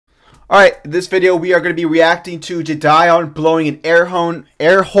Alright, in this video we are going to be reacting to Jidion blowing an air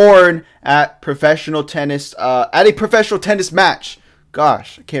horn at a professional tennis match.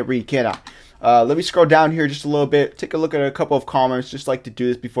 Gosh, I can't read, can I? Let me scroll down here just a little bit, take a look at a couple of comments. Just like to do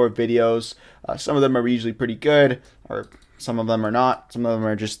this before videos. Some of them are usually pretty good, or some of them are not. Some of them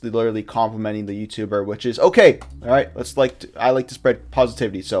are just literally complimenting the YouTuber, which is okay. Alright, I like to spread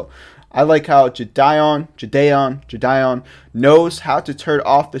positivity, so I like how Jidion knows how to turn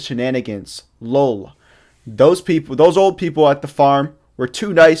off the shenanigans. Lol. Those old people at the farm were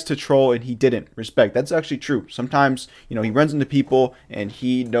too nice to troll and he didn't. Respect. That's actually true. Sometimes, you know, he runs into people and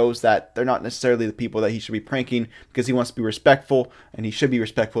he knows that they're not necessarily the people that he should be pranking because he wants to be respectful, and he should be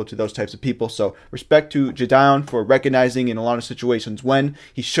respectful to those types of people. So respect to Jidion for recognizing in a lot of situations when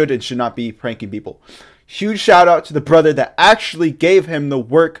he should and should not be pranking people. Huge shout out to the brother that actually gave him the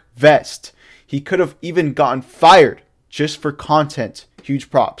work vest. He could have even gotten fired just for content. Huge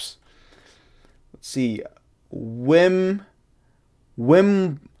props. Let's see. Wimbledon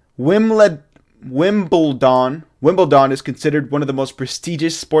is considered one of the most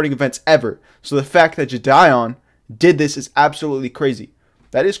prestigious sporting events ever. So the fact that Jidion did this is absolutely crazy.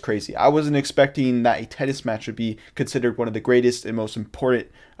 That is crazy. I wasn't expecting that a tennis match would be considered one of the greatest and most important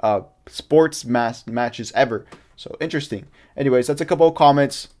sports matches ever. So interesting. Anyways, that's a couple of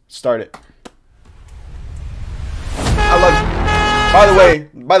comments. Start it.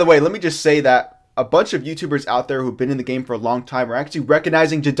 By the way, let me just say that a bunch of YouTubers out there who've been in the game for a long time are actually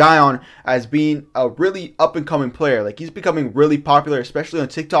recognizing Jidion as being a really up-and-coming player. Like, he's becoming really popular, especially on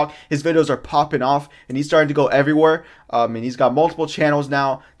TikTok. His videos are popping off, and he's starting to go everywhere. And he's got multiple channels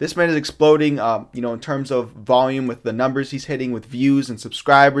now. This man is exploding, you know, in terms of volume with the numbers he's hitting with views and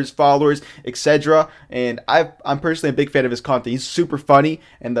subscribers, followers, etc. And I'm personally a big fan of his content. He's super funny,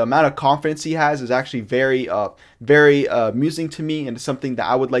 and the amount of confidence he has is actually very amusing to me, and it's something that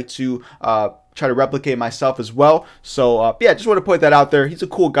I would like to try to replicate myself as well. So yeah, just want to put that out there. He's a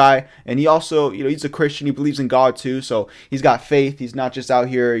cool guy, and he also, you know, he's a Christian. He believes in God too, so he's got faith. He's not just out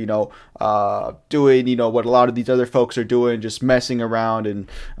here, you know, doing, you know, what a lot of these other folks are doing, just messing around and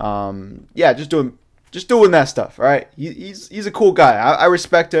yeah, just doing that stuff. All right, he's a cool guy. I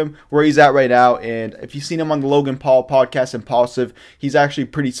respect him where he's at right now, and if you've seen him on the Logan Paul podcast, Impulsive, he's actually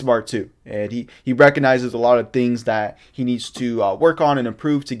pretty smart too, and he recognizes a lot of things that he needs to work on and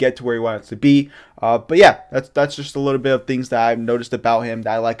improve to get to where he wants to be. But yeah, that's just a little bit of things that I've noticed about him,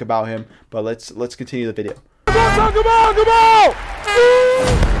 that I like about him. But let's continue the video. Come on!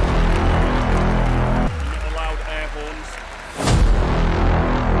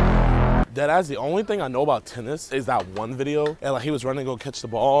 Deadass, the only thing I know about tennis is that one video, and like he was running to go catch the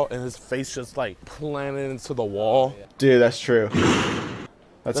ball, and his face just like planted into the wall. Dude, that's true.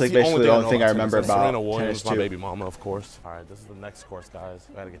 That's like basically the only thing I remember about Serena Williams, tennis my too. baby mama, of course. All right, this is the next course, guys.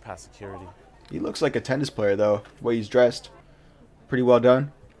 We gotta get past security. He looks like a tennis player though, the way he's dressed. Pretty well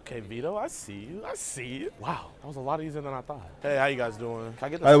done. Okay, Vito, I see you. I see you. Wow, that was a lot easier than I thought. Hey, how you guys doing? Can I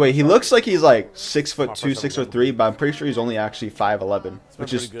get this? By the way, he looks like he's like 6'2", 6'3", but I'm pretty sure he's only actually 5'11",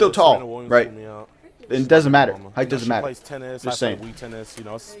 which is still tall, right? It doesn't matter. Height doesn't matter. Tennis, just saying. Wii tennis, you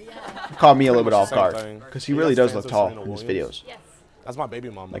know, Caught me a little bit off guard because he really does look tall in his videos. That's my baby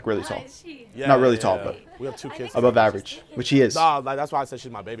mama. Like really tall. Yeah, not really tall, but we have 2 kids. Above average, which he is. Nah, like, that's why I said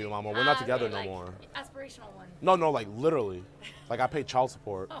she's my baby mama. We're not together no more. Aspirational one. No, like literally. Like I pay child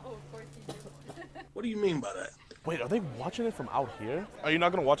support. Oh, of course you do. What do you mean by that? Wait, are they watching it from out here? Are you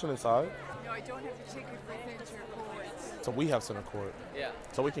not gonna watch it inside? No, I don't have to take your free to your courts. So we have center court. Yeah.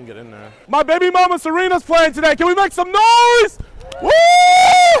 So we can get in there. My baby mama Serena's playing today. Can we make some noise? Woo!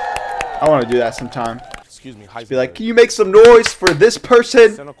 I want to do that sometime. Excuse me. Be like, can you make some noise for this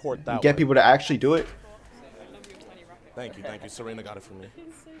person? Center court that Get way. people to actually do it. Thank you. Serena got it for me.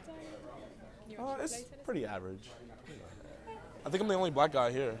 It's pretty average. I think I'm the only black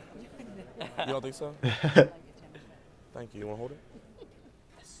guy here. You don't think so? Thank you. You want to hold it?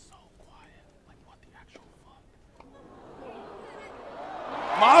 It's so quiet. Like, what the actual fuck?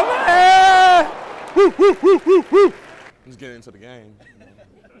 My man! Woo, woo, woo, woo, woo. I'm just getting into the game.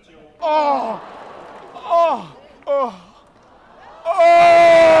 Oh! Oh! Oh! Oh!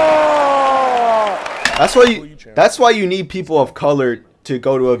 That's why you need people of color to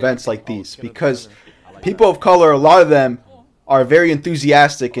go to events like these, because people of color, a lot of them are very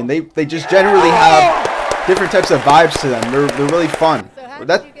enthusiastic, and they just generally have different types of vibes to them. They're really fun.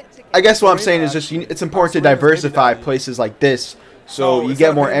 I guess what I'm saying is just it's important to diversify places like this, so you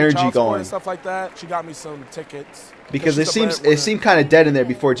get more energy going. Stuff like that. She got me some tickets. Because it seemed kind of dead in there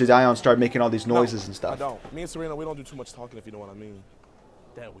before Jidion started making all these noises and stuff. I don't. Me and Serena, we don't do too much talking, if you know what I mean.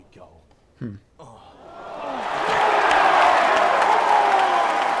 There we go.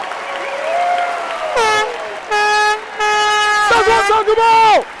 talking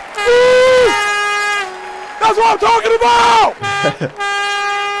about! That's what I'm talking about!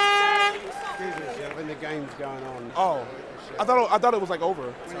 When the game's going on. Oh, I thought it was like over.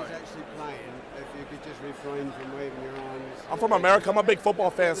 When he's actually playing, if you could just refrain from waving your arms. I'm from America. I'm a big football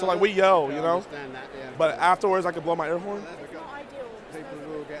fan, so like we yell, you know. Understand that, yeah. But afterwards, I could blow my air horn. People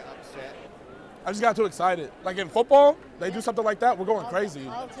will get upset. I just got too excited. Like in football, they do something like that, we're going crazy.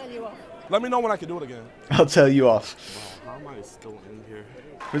 I'll tell you what. Let me know when I can do it again. I'll tell you off. How am I still in here?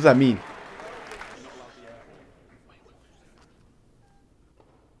 What does that mean?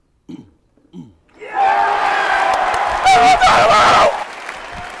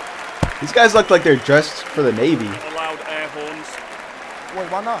 These guys look like they're dressed for the Navy. Allowed air horns.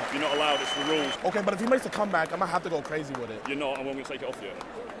 Wait, why not? You're not allowed. It's the rules. Okay, but if he makes a comeback, I'm gonna have to go crazy with it. You're not, and I'm going to take it off you.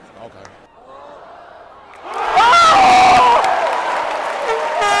 Okay.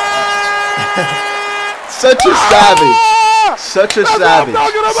 Such a savage. Such a savage.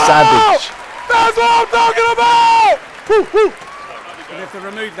 Savage. That's what I'm talking about! Woo, woo. You have to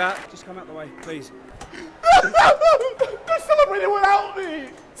remove that. Just come out the way, please. They're celebrating without me!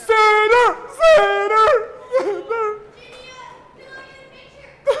 Sinner! Sinner! Sinner!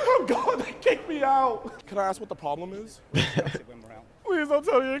 Oh God, they kicked me out. Can I ask what the problem is? Please don't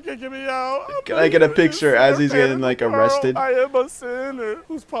tell me you're kicking me out. Can I get a picture as he's getting like arrested? I am a sinner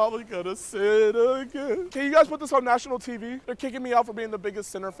who's probably gonna sin again. Can you guys put this on national TV? They're kicking me out for being the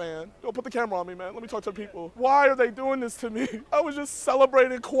biggest Sinner fan. Go put the camera on me, man. Let me talk to the people. Why are they doing this to me? I was just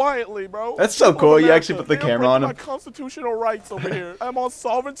celebrating quietly, bro. That's so cool. You actually put the They are camera on breaking him. my constitutional rights over here. I'm on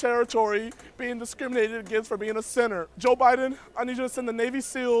sovereign territory being discriminated against for being a sinner. Joe Biden, I need you to send the Navy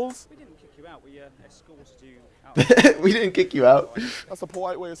SEALs. We didn't kick you out. We escorted you out. We didn't kick you out. That's a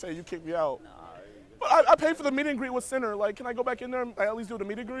polite way of saying you kicked me out. No. But I paid for the meet and greet with Sinner. Like, can I go back in there and at least do the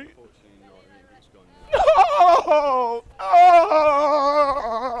meet and greet? Oh,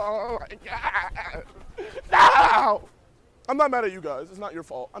 oh my God. No! I'm not mad at you guys. It's not your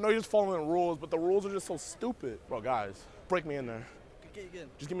fault. I know you're just following the rules, but the rules are just so stupid. Bro, guys, break me in there.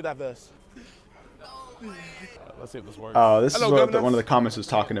 Just give me that vest. Let's see if this works. Oh, this Hello, is what Governor. one of the comments was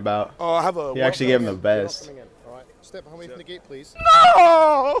talking about. Oh, I have a. He actually gave him the best. Step behind me from the gate, please. No!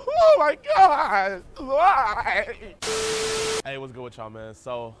 Oh my God! Why? Hey, what's good with y'all, man?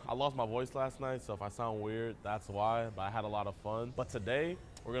 So I lost my voice last night, so if I sound weird, that's why. But I had a lot of fun. But today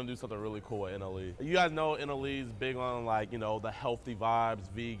we're gonna do something really cool at NLE. You guys know NLE is big on like, you know, the healthy vibes,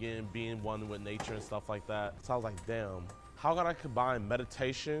 vegan, being one with nature and stuff like that. So I was like, damn. How can I combine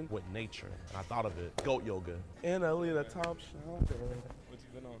meditation with nature? And I thought of it. Goat yoga. NLE, the top shot. What you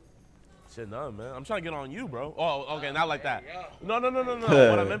been on? Shit, none, man. I'm trying to get on you, bro. Oh, okay, not like that. No.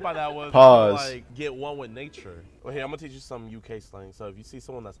 What I meant by that was Pause. like get one with nature. Well, here, I'm gonna teach you some UK slang. So if you see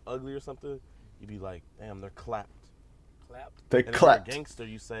someone that's ugly or something, you be like, damn, they're clapped. Clapped? They're And if clapped. you're a gangster,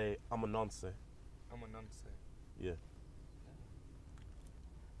 you say, I'm a nonce. I'm a nonce. Yeah.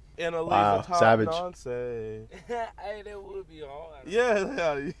 NLE's Wow, the top savage. nonce. Hey, that would be hard.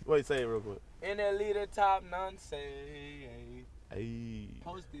 Yeah. Wait, say it real quick. NLE the top nonce. Hey. Hey.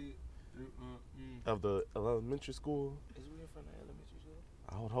 Posted. Of the elementary school? Is we in front of elementary school?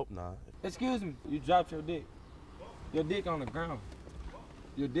 I would hope not. Excuse me. You dropped your dick. Your dick on the ground.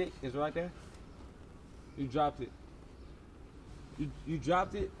 Your dick is right there. You dropped it. You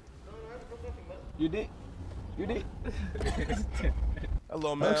dropped it. You did. You did.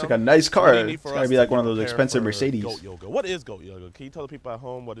 Hello, That man. looks like a nice car. What do you need It's for gotta us be to like one of get those prepared expensive for Mercedes. Goat yoga. What is goat yoga? Can you tell the people at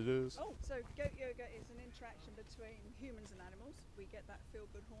home what it is? Oh, so goat yoga is an interaction between humans and animals. We get that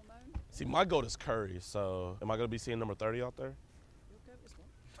feel-good hormone. See, my goat is Curry, so am I going to be seeing number 30 out there? Your goat is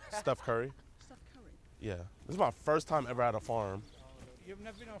what? Steph Curry? Steph Curry. Yeah. This is my first time ever at a farm. You've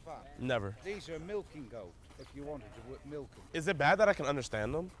never been on a farm? Never. These are milking goat, if you wanted to milk them. Is it bad that I can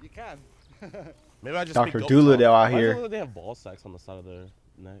understand them? You can. Maybe I just Dr. speak goat Doolittle talk. out Why here. do they have ball sacks on the side of their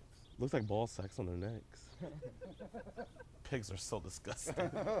necks? Looks like ball sacks on their necks. Pigs are so disgusting.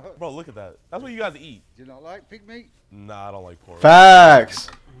 Bro, look at that. That's what you guys eat. Do you not like pig meat? Nah, I don't like pork. Facts.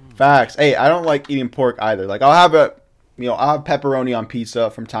 Facts. Hey, I don't like eating pork either. Like I'll have I'll have pepperoni on pizza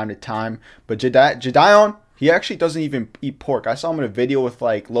from time to time. But Jidion, he actually doesn't even eat pork. I saw him in a video with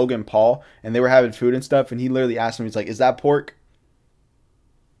like Logan Paul, and they were having food and stuff, and he literally asked him, he's like, "Is that pork?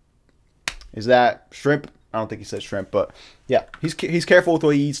 Is that shrimp?" I don't think he said shrimp, but yeah, he's careful with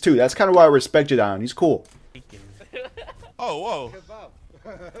what he eats too. That's kind of why I respect Jidion. He's cool. Oh, whoa.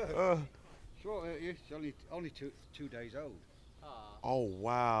 Kebab. Sure, it's only two days old. Oh,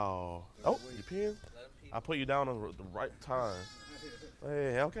 wow. Oh, you peeing? I put you down on the right time.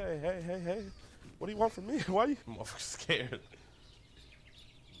 Hey, okay, hey. What do you want from me? Why are you scared?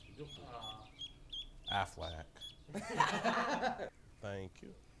 Affleck. Thank you.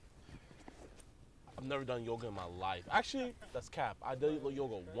 I've never done yoga in my life. Actually, that's cap. I did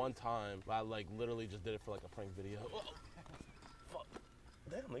yoga one time, but I like literally just did it for like a prank video. Oh, fuck.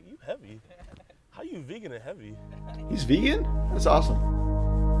 Damn, like you heavy. How you vegan and heavy? He's vegan? That's awesome.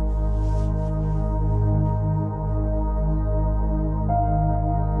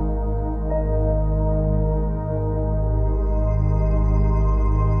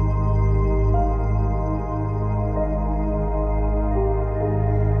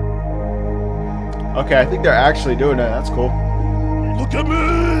 Okay, I think they're actually doing it. That's cool. Look at me!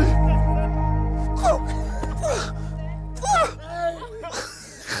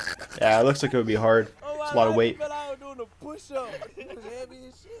 Yeah, it looks like it would be hard. It's a lot of weight.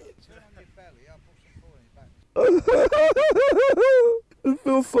 It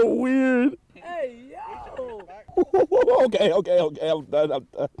feels so weird. Hey, yo! Okay. I'm done.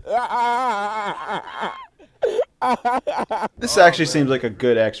 This actually seems like a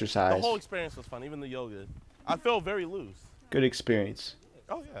good exercise. The whole experience was fun, even the yoga. I feel very loose. Good experience.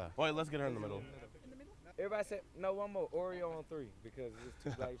 Oh, yeah. Wait, let's get her in the middle. Everybody said, no, one more. Oreo on 3 because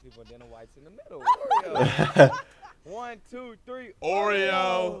there's 2 black people and then the whites in the middle. Oreo. 1, 2, 3.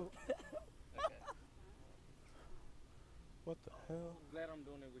 Oreo. What the hell? I'm glad I'm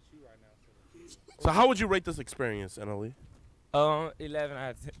doing it with you right now. So how would you rate this experience, NLE? 11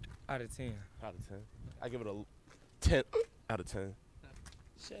 out of 10. Out of 10. I give it a 10 out of 10.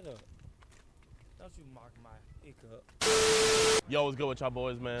 Shut up. Don't you mock my hiccup. Yo, what's good with y'all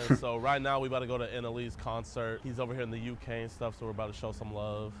boys, man? So right now we about to go to NLE's concert. He's over here in the UK and stuff, so we're about to show some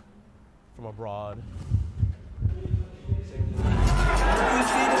love from abroad.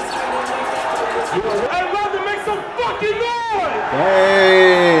 I'd love to make some fucking noise!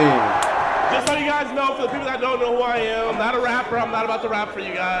 Dang! Just so you guys know, for the people that don't know who I am, I'm not a rapper. I'm not about to rap for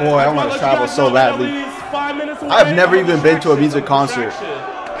you guys. Boy, I want to travel so badly. I've never even been to a music concert.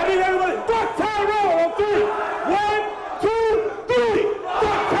 I need everybody, fuck Tyrone on 3. 1, 2, 3.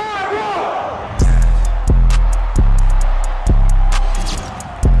 Fuck Tyrone!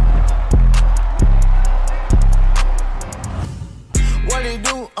 What it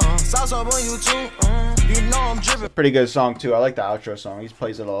do? Sauce up on YouTube. You know I'm dripping. Pretty good song too. I like the outro song. He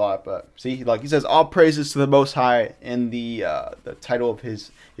plays it a lot, but see, like he says, all praises to the Most High in the title of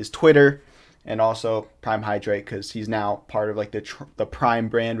his Twitter, and also Prime Hydrate because he's now part of like the Prime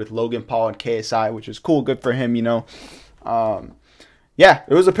brand with Logan Paul and KSI, which is cool. Good for him, you know. Yeah,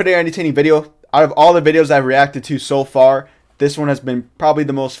 it was a pretty entertaining video. Out of all the videos I've reacted to so far, this one has been probably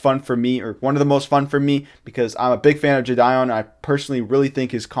the most fun for me, or one of the most fun for me, because I'm a big fan of Jidion. I personally really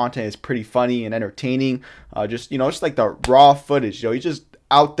think his content is pretty funny and entertaining. Just like the raw footage. He's just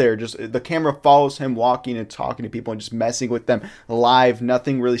out there. Just the camera follows him walking and talking to people and just messing with them live.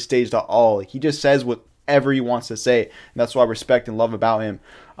 Nothing really staged at all. Like, he just says whatever he wants to say, and that's what I respect and love about him.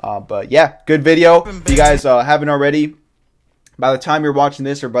 But yeah, good video. If you guys haven't already, by the time you're watching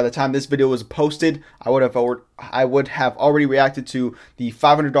this, or by the time this video was posted, I would have already reacted to the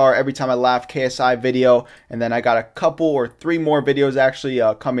 $500 Every Time I Laugh KSI video, and then I got a couple or 3 more videos actually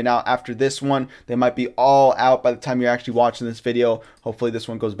coming out after this one. They might be all out by the time you're actually watching this video. Hopefully this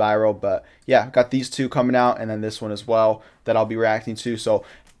one goes viral, but yeah, I've got these 2 coming out, and then this one as well that I'll be reacting to. So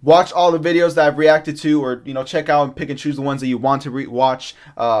watch all the videos that I've reacted to, or check out and pick and choose the ones that you want to watch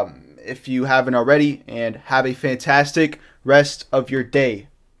if you haven't already, and have a fantastic rest of your day.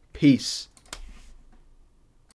 Peace.